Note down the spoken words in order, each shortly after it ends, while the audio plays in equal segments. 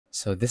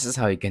So this is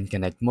how you can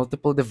connect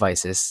multiple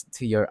devices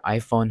to your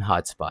iPhone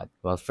hotspot.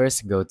 Well,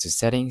 first go to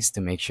settings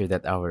to make sure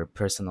that our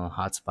personal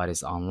hotspot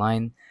is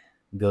online.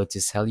 Go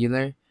to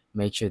cellular,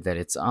 make sure that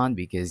it's on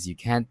because you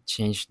can't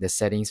change the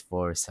settings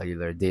for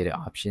cellular data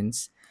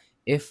options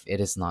if it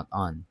is not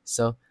on.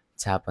 So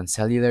tap on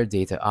cellular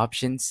data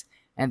options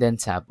and then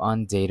tap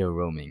on data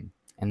roaming.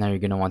 And now you're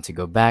going to want to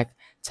go back,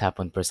 tap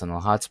on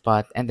personal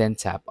hotspot, and then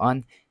tap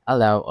on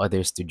allow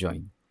others to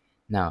join.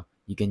 Now,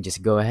 you can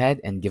just go ahead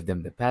and give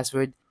them the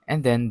password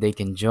and then they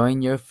can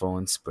join your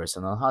phone's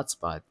personal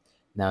hotspot.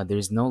 Now,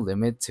 there's no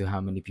limit to how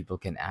many people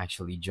can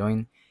actually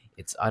join.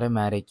 It's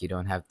automatic, you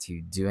don't have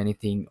to do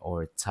anything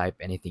or type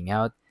anything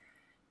out.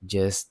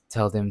 Just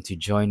tell them to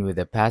join with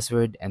a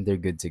password and they're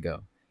good to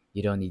go.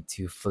 You don't need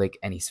to flick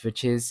any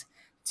switches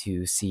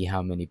to see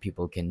how many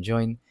people can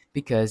join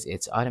because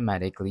it's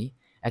automatically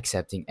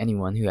accepting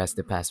anyone who has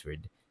the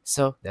password.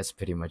 So that's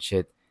pretty much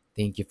it.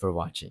 Thank you for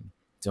watching.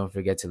 Don't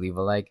forget to leave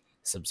a like,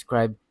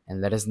 subscribe, and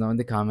let us know in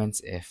the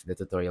comments if the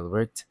tutorial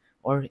worked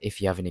or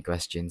if you have any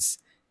questions.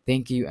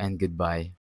 Thank you and goodbye.